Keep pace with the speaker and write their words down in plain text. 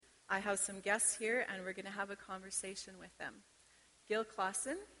I have some guests here, and we're going to have a conversation with them. Gil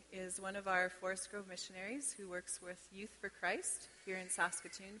Clausen is one of our Forest Grove missionaries who works with Youth for Christ here in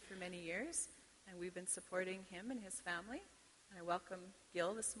Saskatoon for many years, and we've been supporting him and his family. And I welcome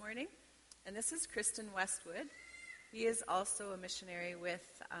Gil this morning. And this is Kristen Westwood. He is also a missionary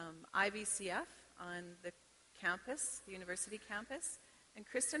with IBCF on the campus, the university campus. And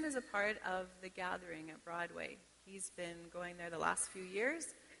Kristen is a part of the gathering at Broadway. He's been going there the last few years.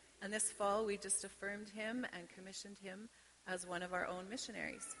 And this fall, we just affirmed him and commissioned him as one of our own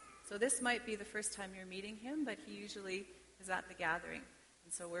missionaries. So this might be the first time you're meeting him, but he usually is at the gathering.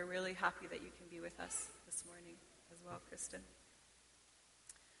 And so we're really happy that you can be with us this morning as well, Kristen.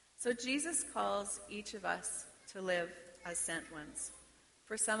 So Jesus calls each of us to live as sent ones.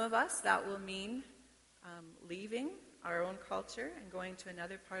 For some of us, that will mean leaving our own culture and going to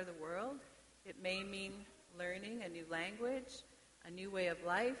another part of the world. It may mean learning a new language, a new way of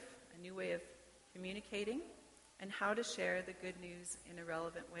life, a new way of communicating, and how to share the good news in a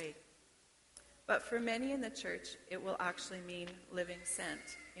relevant way. But for many in the church, it will actually mean living sent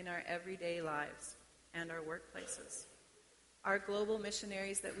in our everyday lives and our workplaces. Our global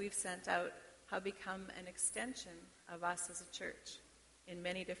missionaries that we've sent out have become an extension of us as a church in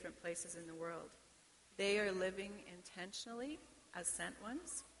many different places in the world. They are living intentionally as sent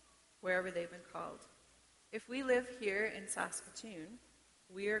ones wherever they've been called. If we live here in Saskatoon,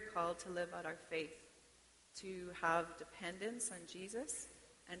 we are called to live out our faith, to have dependence on Jesus,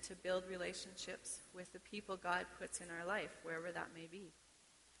 and to build relationships with the people God puts in our life, wherever that may be.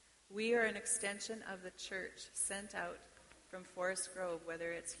 We are an extension of the church sent out from Forest Grove,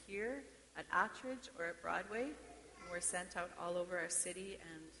 whether it's here at Attridge or at Broadway, and we're sent out all over our city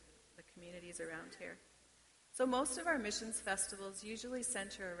and the communities around here. So most of our missions festivals usually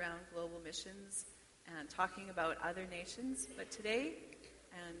center around global missions and talking about other nations, but today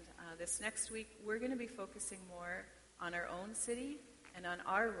and this next week, we're going to be focusing more on our own city and on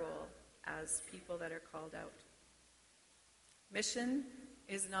our role as people that are called out. Mission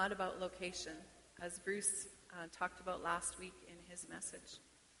is not about location, as Bruce talked about last week in his message.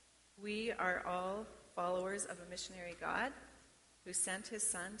 We are all followers of a missionary God who sent his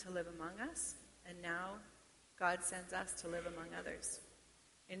Son to live among us, and now God sends us to live among others.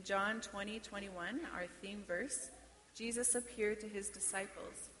 In John 20:21, our theme verse, Jesus appeared to his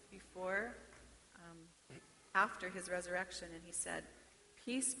disciples after his resurrection, and he said,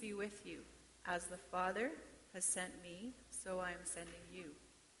 "Peace be with you. As the Father has sent me, so I am sending you."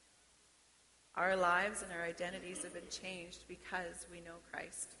 Our lives and our identities have been changed because we know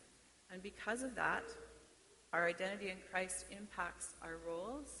Christ. And because of that, our identity in Christ impacts our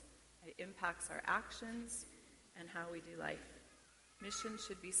roles, it impacts our actions, and how we do life. Mission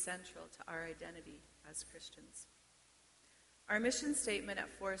should be central to our identity as Christians. Our mission statement at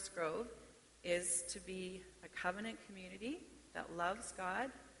Forest Grove is to be a covenant community that loves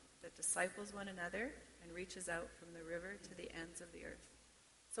God, that disciples one another, and reaches out from the river to the ends of the earth.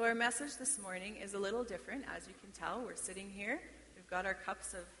 So our message this morning is a little different. As you can tell, we're sitting here. We've got our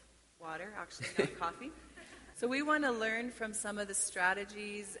cups of water, actually not coffee. So we want to learn from some of the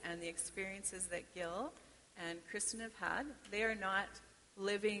strategies and the experiences that Gil and Kristen have had. They are not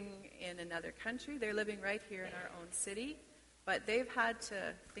living in another country. They're living right here in our own city. But they've had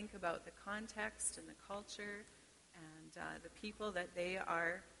to think about the context and the culture and the people that they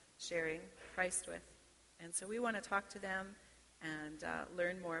are sharing Christ with. And so we want to talk to them and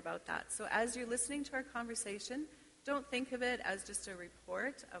learn more about that. So as you're listening to our conversation, don't think of it as just a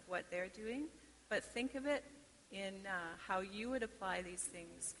report of what they're doing, but think of it in how you would apply these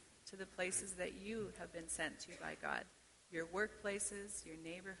things to the places that you have been sent to by God. Your workplaces, your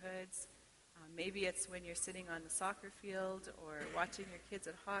neighborhoods. Maybe it's when you're sitting on the soccer field or watching your kids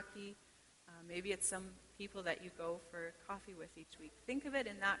at hockey. Maybe it's some people that you go for coffee with each week. Think of it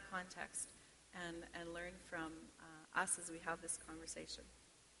in that context and learn from us as we have this conversation.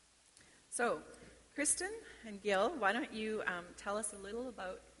 So, Kristen and Gil, why don't you tell us a little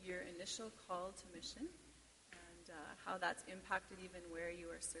about your initial call to mission and how that's impacted even where you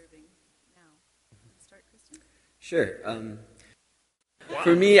are serving now. Start, Kristen? Sure.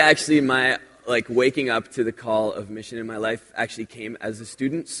 For me, actually, my waking up to the call of mission in my life actually came as a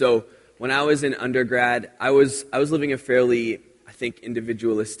student. So when I was in undergrad, I was living a fairly, I think,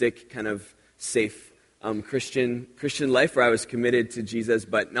 individualistic, kind of safe Christian life where I was committed to Jesus,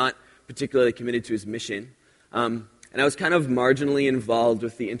 but not particularly committed to his mission. And I was kind of marginally involved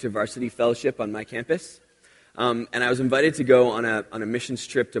with the InterVarsity Fellowship on my campus. And I was invited to go on a missions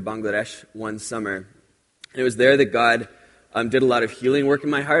trip to Bangladesh one summer. And it was there that God did a lot of healing work in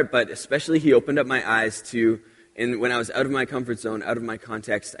my heart, but especially he opened up my eyes to and when I was out of my comfort zone, out of my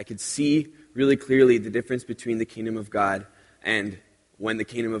context, I could see really clearly the difference between the kingdom of God and when the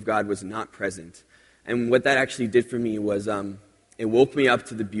kingdom of God was not present. And what that actually did for me was it woke me up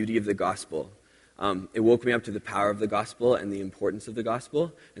to the beauty of the gospel. It woke me up to the power of the gospel and the importance of the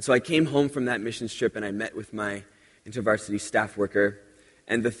gospel. And so I came home from that missions trip and I met with my InterVarsity staff worker.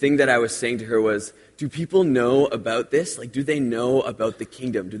 And the thing that I was saying to her was, do people know about this? Like, do they know about the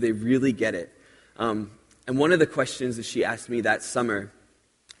kingdom? Do they really get it? And one of the questions that she asked me that summer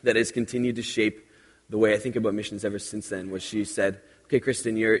that has continued to shape the way I think about missions ever since then was she said, okay,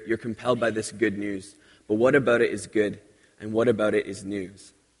 Kristen, you're compelled by this good news, but what about it is good, and what about it is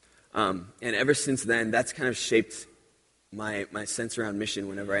news? And ever since then, that's kind of shaped my sense around mission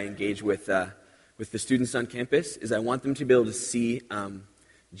whenever I engage with the students on campus, is I want them to be able to see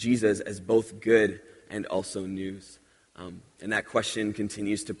Jesus as both good and also news. And that question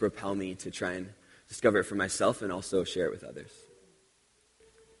continues to propel me to try and discover it for myself and also share it with others.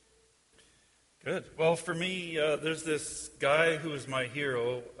 Good. Well, for me, there's this guy who was my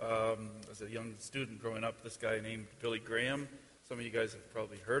hero as a young student growing up, this guy named Billy Graham. Some of you guys have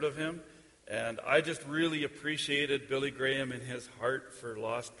probably heard of him. And I just really appreciated Billy Graham and his heart for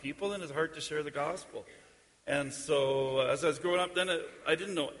lost people and his heart to share the gospel. And so as I was growing up, then I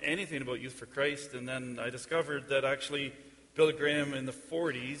didn't know anything about Youth for Christ. And then I discovered that actually Billy Graham in the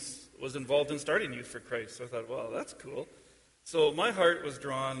 40s was involved in starting Youth for Christ. So I thought, well, that's cool. So my heart was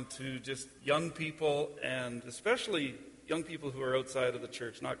drawn to just young people, and especially young people who are outside of the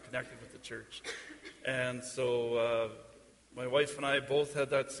church, not connected with the church. And so my wife and I both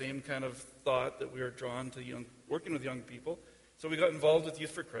had that same kind of thought that we were drawn to working with young people. So we got involved with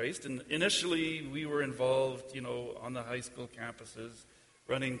Youth for Christ, and initially we were involved, on the high school campuses,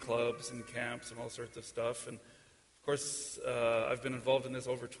 running clubs and camps and all sorts of stuff. And of course, I've been involved in this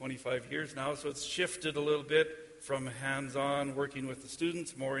over 25 years now, so it's shifted a little bit from hands-on working with the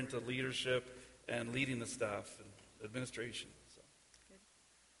students more into leadership and leading the staff and administration.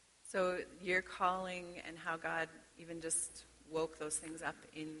 So your calling and how God even just woke those things up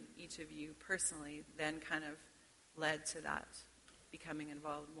in each of you personally then kind of led to that becoming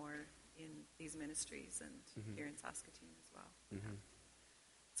involved more in these ministries and here in Saskatoon as well. Mm-hmm.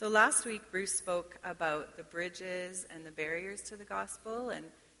 So last week Bruce spoke about the bridges and the barriers to the gospel and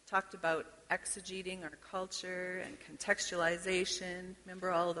talked about exegeting our culture and contextualization.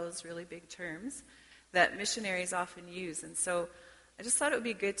 Remember all those really big terms that missionaries often use. And so I just thought it would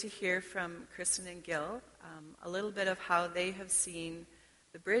be good to hear from Kristen and Gil a little bit of how they have seen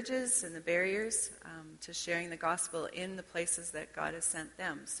the bridges and the barriers to sharing the gospel in the places that God has sent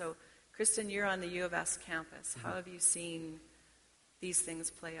them. So Kristen, you're on the U of S campus. How have you seen these things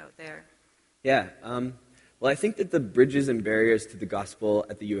play out there? Yeah, well, I think that the bridges and barriers to the gospel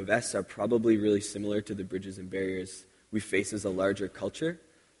at the U of S are probably really similar to the bridges and barriers we face as a larger culture.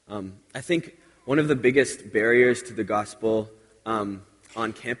 I think one of the biggest barriers to the gospel on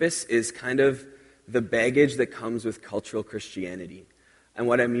campus is kind of the baggage that comes with cultural Christianity. And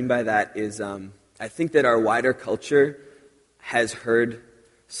what I mean by that is I think that our wider culture has heard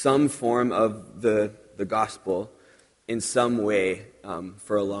some form of the gospel in some way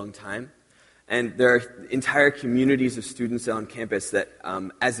for a long time. And there are entire communities of students on campus that,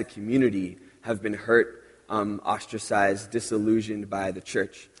 as a community, have been hurt, ostracized, disillusioned by the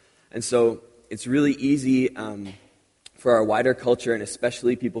church. And so it's really easy for our wider culture, and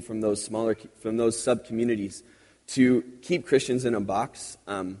especially people from those sub-communities, to keep Christians in a box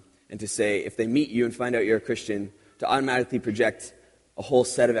and to say, if they meet you and find out you're a Christian, to automatically project a whole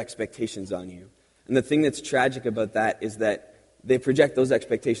set of expectations on you. And the thing that's tragic about that is that they project those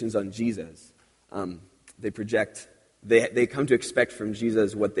expectations on Jesus. They come to expect from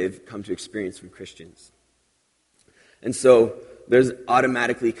Jesus what they've come to experience from Christians. And so there's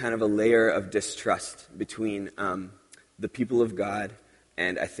automatically kind of a layer of distrust between the people of God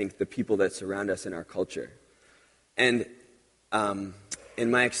and I think the people that surround us in our culture. And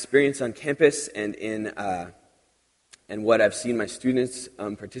in my experience on campus and in what I've seen my students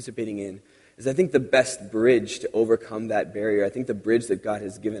participating in, is I think the best bridge to overcome that barrier, I think the bridge that God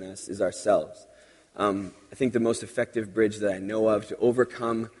has given us is ourselves. I think the most effective bridge that I know of to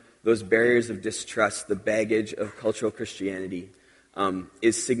overcome those barriers of distrust, the baggage of cultural Christianity,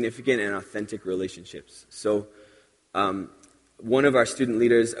 is significant and authentic relationships. So one of our student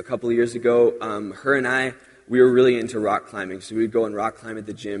leaders a couple of years ago, her and I, we were really into rock climbing. So we would go and rock climb at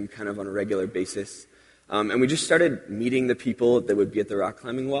the gym kind of on a regular basis. And we just started meeting the people that would be at the rock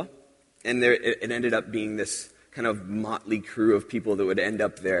climbing wall. And it ended up being this kind of motley crew of people that would end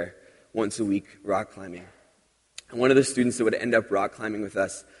up there once a week rock climbing. And one of the students that would end up rock climbing with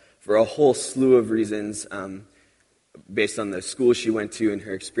us for a whole slew of reasons, based on the school she went to and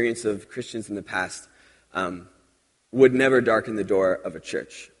her experience of Christians in the past, would never darken the door of a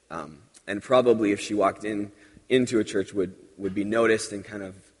church. And probably if she walked into a church would be noticed and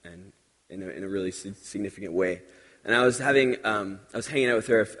in a really significant way. And I was hanging out with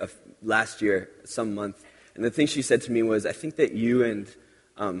her last year, some month, and the thing she said to me was, I think that you and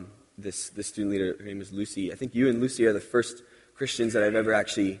this student leader, her name is Lucy, I think you and Lucy are the first Christians that I've ever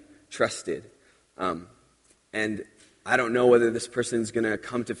actually trusted. And I don't know whether this person's going to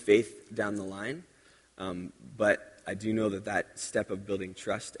come to faith down the line, but I do know that step of building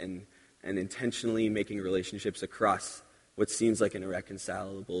trust and intentionally making relationships across what seems like an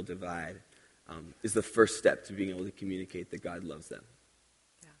irreconcilable divide is the first step to being able to communicate that God loves them.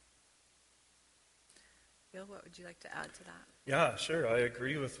 Yeah. Bill, what would you like to add to that? Yeah, sure. I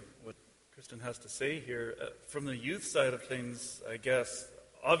agree with what Kristen has to say here. From the youth side of things, I guess,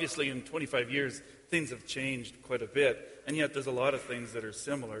 obviously in 25 years, things have changed quite a bit, and yet there's a lot of things that are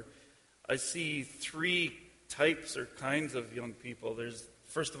similar. I see three types or kinds of young people.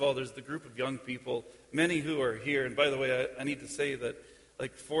 First of all, there's the group of young people, many who are here. And by the way, I need to say that,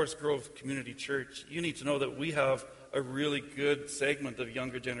 like Forest Grove Community Church, you need to know that we have a really good segment of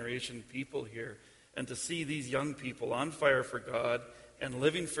younger generation people here. And to see these young people on fire for God and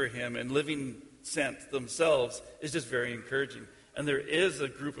living for Him and living sent themselves is just very encouraging. And there is a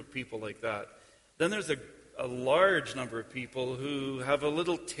group of people like that. Then there's a large number of people who have a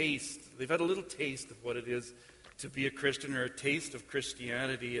little taste. They've had a little taste of what it is to be a Christian, or a taste of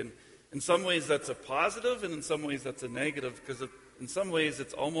Christianity. And in some ways that's a positive, and in some ways that's a negative, because in some ways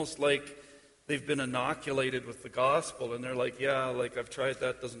it's almost like they've been inoculated with the gospel, and they're like, yeah, like I've tried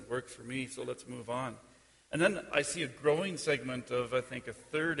that, doesn't work for me, so let's move on. And then I see a growing segment of, I think, a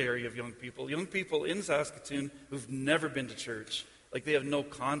third area of young people in Saskatoon who've never been to church. Like they have no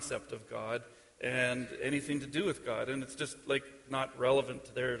concept of God and anything to do with God, and it's just like not relevant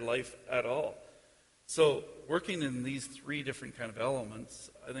to their life at all. So working in these three different kind of elements,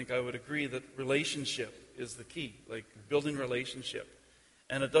 I think I would agree that relationship is the key, like building relationship.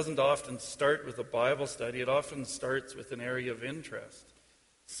 And it doesn't often start with a Bible study. It often starts with an area of interest.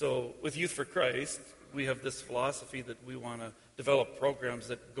 So with Youth for Christ, we have this philosophy that we want to develop programs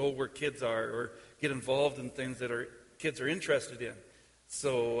that go where kids are, or get involved in things that kids are interested in.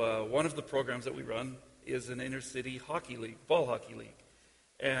 So one of the programs that we run is an inner-city hockey league, ball hockey league.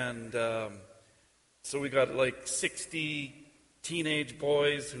 And so we got like 60 teenage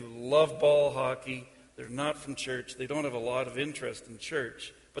boys who love ball hockey. They're not from church. They don't have a lot of interest in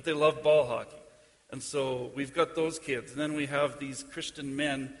church, but they love ball hockey. And so we've got those kids. And then we have these Christian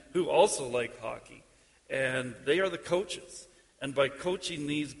men who also like hockey. And they are the coaches. And by coaching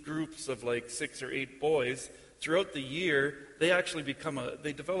these groups of like 6 or 8 boys, throughout the year, they actually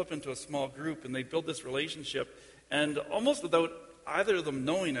they develop into a small group, and they build this relationship. And almost without either of them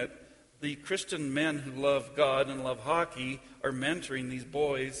knowing it, the Christian men who love God and love hockey are mentoring these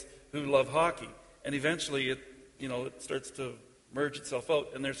boys who love hockey. And eventually it starts to merge itself out,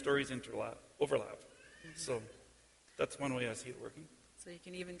 and their stories overlap. Mm-hmm. So that's one way I see it working. So you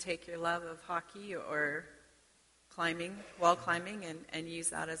can even take your love of hockey or wall climbing, and use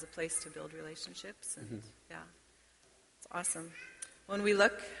that as a place to build relationships. And yeah, it's awesome. When we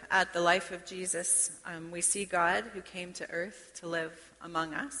look at the life of Jesus, we see God who came to earth to live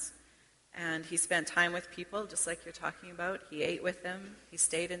among us. And he spent time with people, just like you're talking about. He ate with them. He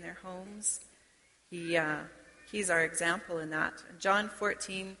stayed in their homes. He's our example in that. John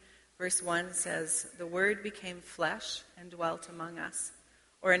 14, verse 1 says, "The Word became flesh and dwelt among us."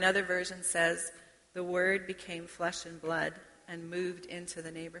 Or another version says, "The Word became flesh and blood and moved into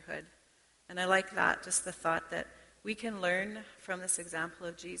the neighborhood." And I like that, just the thought that we can learn from this example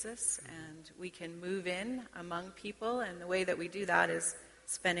of Jesus, and we can move in among people, and the way that we do that is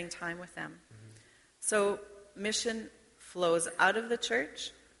spending time with them. Mm-hmm. So mission flows out of the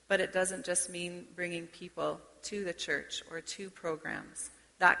church, but it doesn't just mean bringing people to the church or to programs.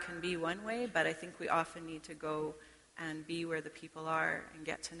 That can be one way, but I think we often need to go and be where the people are and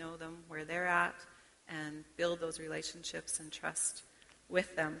get to know them where they're at and build those relationships and trust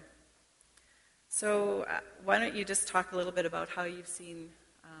with them. So why don't you just talk a little bit about how you've seen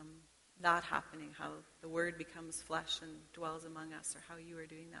that happening, how the Word becomes flesh and dwells among us, or how you are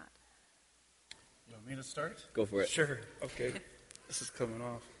doing that. You want me to start? Go for it. Sure. Okay. This is coming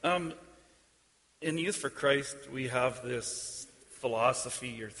off. In Youth for Christ, we have this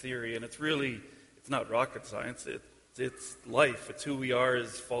philosophy or theory, and it's not rocket science. It's life. It's who we are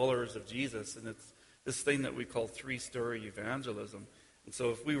as followers of Jesus, and it's this thing that we call 3-story evangelism. And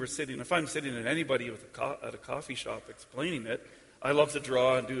so if I'm sitting at anybody at a coffee shop explaining it, I love to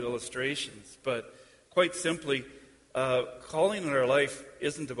draw and do illustrations. But quite simply, calling in our life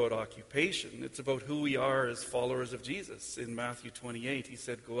isn't about occupation. It's about who we are as followers of Jesus. In Matthew 28, he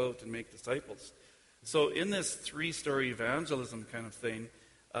said, go out and make disciples. So in this 3-story evangelism kind of thing,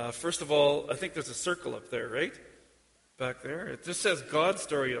 first of all, I think there's a circle up there, right? Back there. It just says God's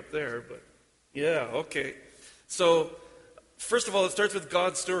story up there, but yeah, okay. So first of all, it starts with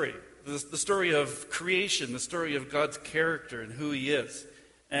God's story. The story of creation, the story of God's character and who he is.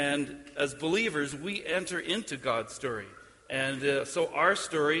 And as believers, we enter into God's story. And so our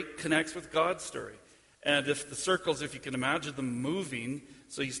story connects with God's story. And if the circles, if you can imagine them moving,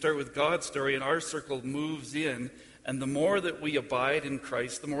 so you start with God's story and our circle moves in. And the more that we abide in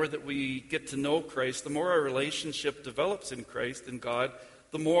Christ, the more that we get to know Christ, the more our relationship develops in Christ and God,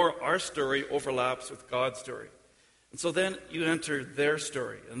 the more our story overlaps with God's story. And so then you enter their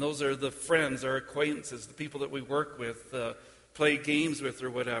story. And those are the friends, our acquaintances, the people that we work with, play games with or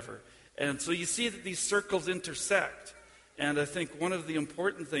whatever. And so you see that these circles intersect. And I think one of the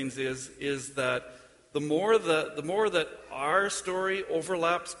important things is that the more that our story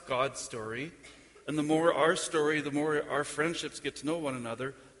overlaps God's story, and the more our story, the more our friendships get to know one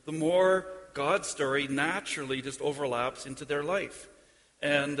another, the more God's story naturally just overlaps into their life.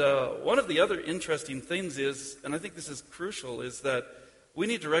 And one of the other interesting things is, and I think this is crucial, is that we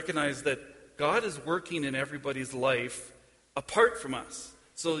need to recognize that God is working in everybody's life apart from us.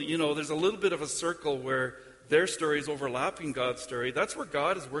 So, there's a little bit of a circle where their story is overlapping God's story. That's where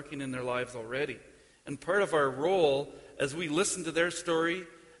God is working in their lives already. And part of our role, as we listen to their story,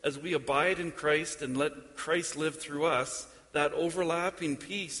 as we abide in Christ and let Christ live through us, that overlapping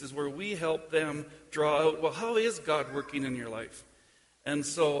piece is where we help them draw out, well, how is God working in your life? And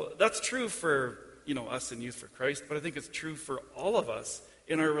so that's true for, us in Youth for Christ, but I think it's true for all of us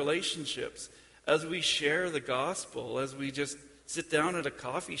in our relationships. As we share the gospel, as we just sit down at a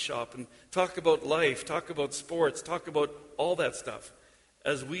coffee shop and talk about life, talk about sports, talk about all that stuff.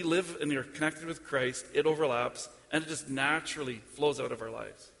 As we live and are connected with Christ, it overlaps, and it just naturally flows out of our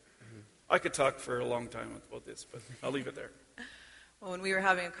lives. Mm-hmm. I could talk for a long time about this, but I'll leave it there. Well, when we were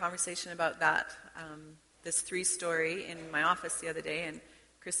having a conversation about that, this 3-story in my office the other day, and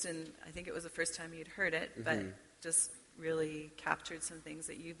Kristen, I think it was the first time you'd heard it, but just really captured some things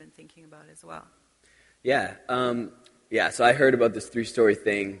that you've been thinking about as well. Yeah. So I heard about this 3-story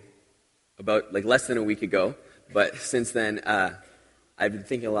thing about less than a week ago, but since then I've been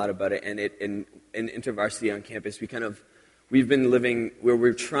thinking a lot about it, and in InterVarsity on campus, we've been living where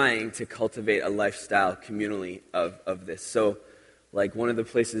we're trying to cultivate a lifestyle communally of this. So one of the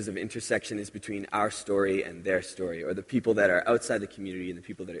places of intersection is between our story and their story, or the people that are outside the community and the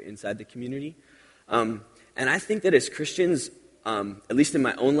people that are inside the community. And I think that as Christians, at least in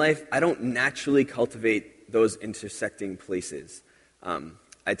my own life, I don't naturally cultivate those intersecting places.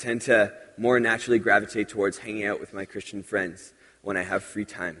 I tend to more naturally gravitate towards hanging out with my Christian friends when I have free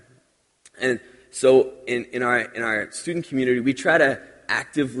time. And so in our student community, we try to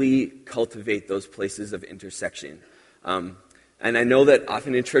actively cultivate those places of intersection. And I know that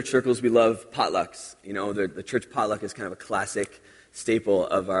often in church circles we love potlucks. The church potluck is kind of a classic staple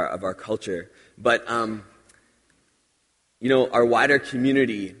of our culture. But our wider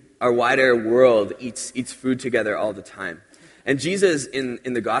community, our wider world eats food together all the time. And Jesus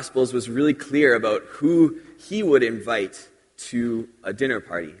in the Gospels was really clear about who he would invite to a dinner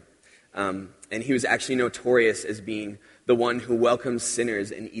party. And he was actually notorious as being the one who welcomes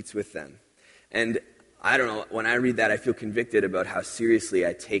sinners and eats with them. And I don't know, when I read that, I feel convicted about how seriously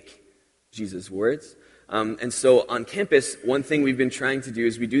I take Jesus' words. And so on campus, one thing we've been trying to do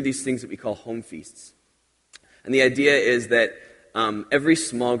is we do these things that we call home feasts. And the idea is that every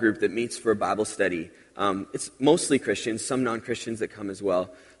small group that meets for a Bible study, it's mostly Christians, some non-Christians that come as well,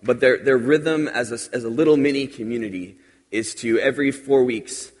 but their rhythm as a little mini community is to, every 4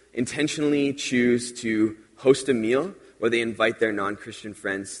 weeks, intentionally choose to host a meal where they invite their non-Christian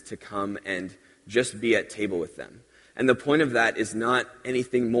friends to come and just be at table with them. And the point of that is not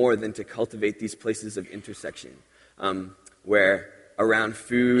anything more than to cultivate these places of intersection, where around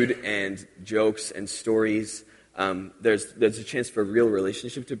food and jokes and stories, there's a chance for a real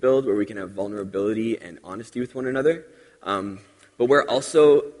relationship to build, where we can have vulnerability and honesty with one another. But we're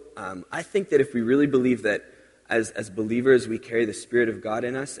also, I think that if we really believe that as believers we carry the Spirit of God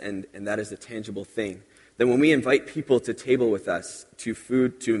in us, and that is a tangible thing, then when we invite people to table with us, to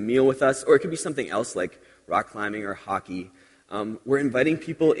food, to a meal with us, or it could be something else like rock climbing or hockey, we're inviting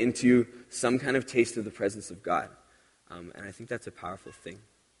people into some kind of taste of the presence of God. And I think that's a powerful thing.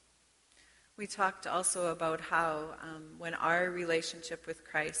 We talked also about how when our relationship with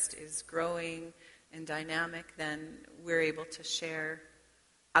Christ is growing and dynamic, then we're able to share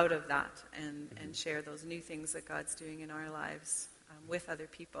out of that and share those new things that God's doing in our lives with other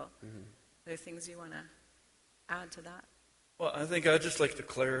people. Are there things you want to add to that? Well, I think I'd just like to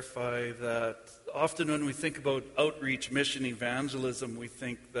clarify that often when we think about outreach, mission, evangelism, we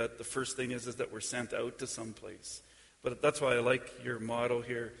think that the first thing is that we're sent out to someplace. But that's why I like your motto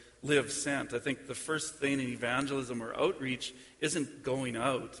here, live sent. I think the first thing in evangelism or outreach isn't going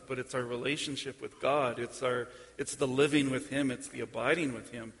out, but it's our relationship with God. It's the living with Him. It's the abiding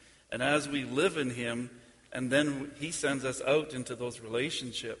with Him. And as we live in Him, and then He sends us out into those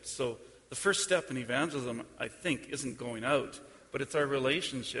relationships. So the first step in evangelism, I think, isn't going out, but it's our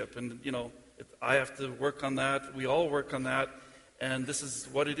relationship. And, I have to work on that. We all work on that. And this is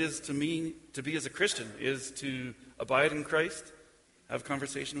what it is to me to be as a Christian, is to abide in Christ, have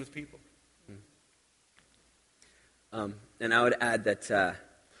conversation with people. And I would add that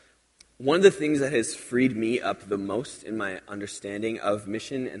one of the things that has freed me up the most in my understanding of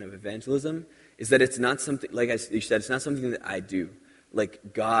mission and of evangelism is that it's not something, like you said, it's not something that I do.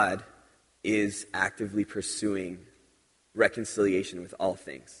 Like, God is actively pursuing reconciliation with all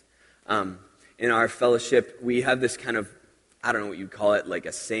things. In our fellowship, we have this kind of, I don't know what you'd call it, like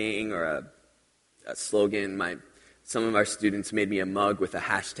a saying or a slogan. Some of our students made me a mug with a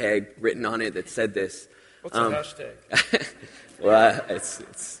hashtag written on it that said this. What's a hashtag? Well,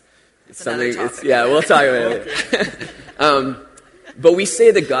 it's something. We'll talk about it later. But we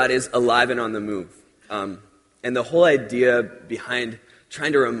say that God is alive and on the move, and the whole idea behind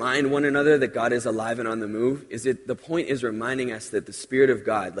trying to remind one another that God is alive and on the move is that the point is reminding us that the Spirit of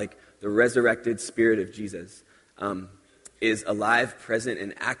God, like the resurrected Spirit of Jesus, is alive, present,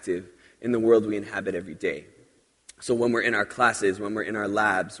 and active in the world we inhabit every day. So when we're in our classes, when we're in our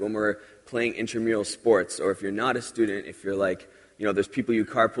labs, when we're playing intramural sports, or if you're not a student, if you're like, there's people you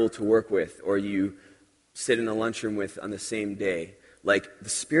carpool to work with, or you sit in a lunchroom with on the same day, like the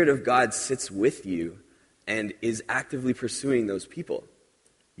Spirit of God sits with you and is actively pursuing those people.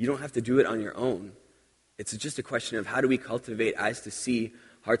 You don't have to do it on your own. It's just a question of how do we cultivate eyes to see,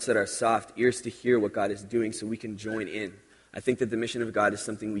 hearts that are soft, ears to hear what God is doing so we can join in. I think that the mission of God is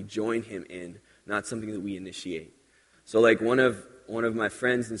something we join Him in, not something that we initiate. So like one of my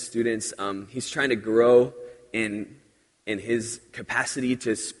friends and students, he's trying to grow in his capacity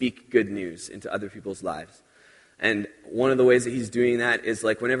to speak good news into other people's lives. And one of the ways that he's doing that is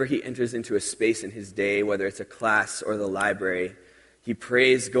like whenever he enters into a space in his day, whether it's a class or the library, he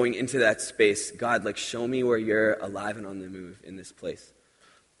prays going into that space, God, like show me where you're alive and on the move in this place.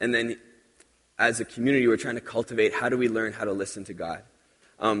 And then as a community, we're trying to cultivate how do we learn how to listen to God.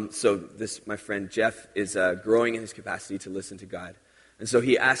 So my friend Jeff is growing in his capacity to listen to God. And so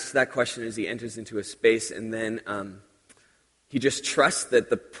he asks that question as he enters into a space, and then he just trusts that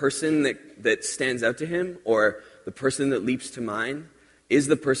the person that stands out to him or the person that leaps to mind is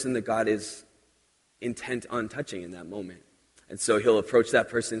the person that God is intent on touching in that moment. And so he'll approach that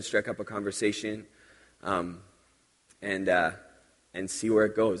person, strike up a conversation, and see where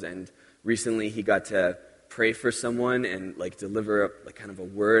it goes. And recently he got to pray for someone and like deliver like kind of a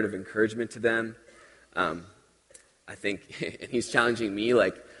word of encouragement to them. I think, and he's challenging me.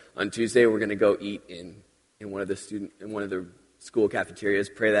 Like on Tuesday, we're going to go eat in one of the school cafeterias,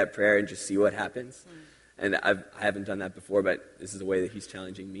 pray that prayer, and just see what happens. And I haven't done that before, but this is a way that he's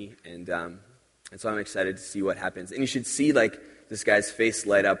challenging me, and so I'm excited to see what happens. And you should see like this guy's face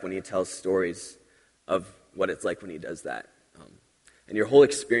light up when he tells stories of what it's like when he does that. And your whole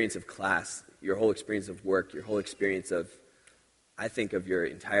experience of class, your whole experience of work, your whole experience of, I think, of your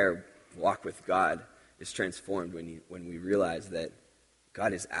entire walk with God is transformed when we realize that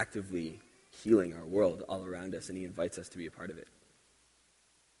God is actively healing our world all around us, and He invites us to be a part of it.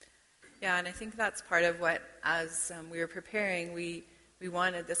 Yeah, and I think that's part of what, as we were preparing, we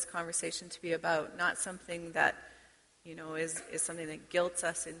wanted this conversation to be about, not something that, is something that guilts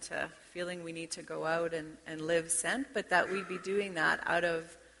us into feeling we need to go out and live sent, but that we'd be doing that out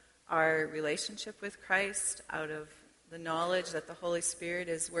of our relationship with Christ, out of the knowledge that the Holy Spirit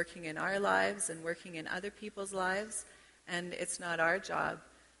is working in our lives and working in other people's lives. And it's not our job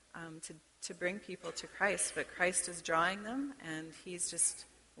to bring people to Christ, but Christ is drawing them, and He's just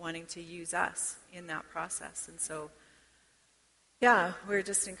wanting to use us in that process. And so, yeah, we're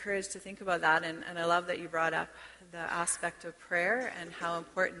just encouraged to think about that. And I love that you brought up the aspect of prayer and how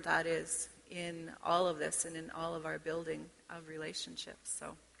important that is in all of this and in all of our building of relationships.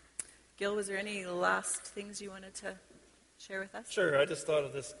 So, Gil, was there any last things you wanted to share with us? Sure, I just thought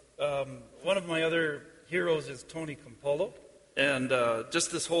of this. One of my other heroes is Tony Campolo. And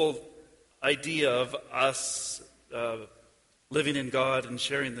just this whole idea of us living in God and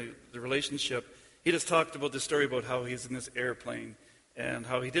sharing the relationship. He just talked about the story about how he's in this airplane and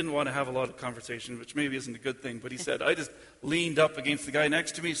how he didn't want to have a lot of conversation, which maybe isn't a good thing, but he said, I just leaned up against the guy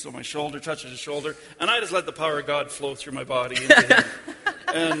next to me, so my shoulder touches his shoulder, and I just let the power of God flow through my body into him.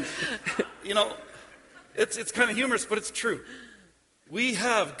 And, it's kind of humorous, but it's true. We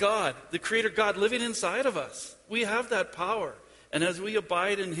have God, the Creator God, living inside of us. We have that power. And as we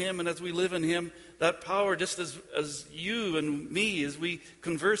abide in Him and as we live in Him, that power, just as you and me, as we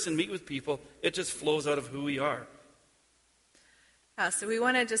converse and meet with people, it just flows out of who we are. So we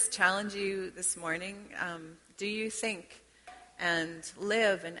want to just challenge you this morning. Do you think and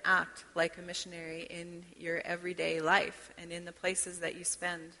live and act like a missionary in your everyday life and in the places that you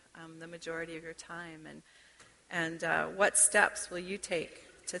spend the majority of your time? And what steps will you take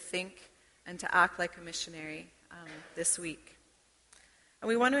to think and to act like a missionary this week? And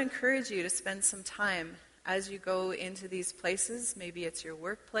we want to encourage you to spend some time as you go into these places. Maybe it's your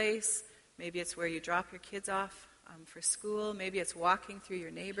workplace, maybe it's where you drop your kids off for school, maybe it's walking through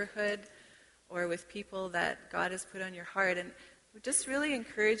your neighborhood or with people that God has put on your heart. And we just really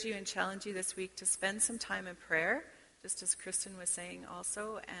encourage you and challenge you this week to spend some time in prayer, just as Kristen was saying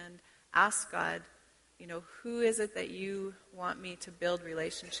also, and ask God, who is it that you want me to build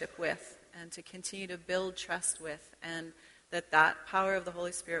relationship with and to continue to build trust with, and that power of the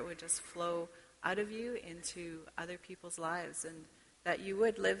Holy Spirit would just flow out of you into other people's lives, and that you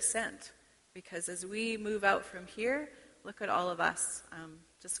would live sent. Because as we move out from here, look at all of us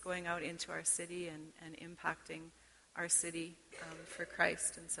just going out into our city and impacting our city for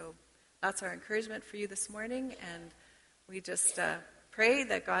Christ. And so that's our encouragement for you this morning. And we just pray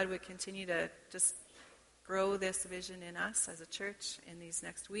that God would continue to just grow this vision in us as a church in these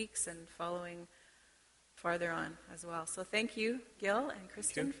next weeks and following farther on as well. So thank you, Gil and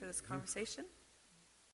Kristen, for this conversation.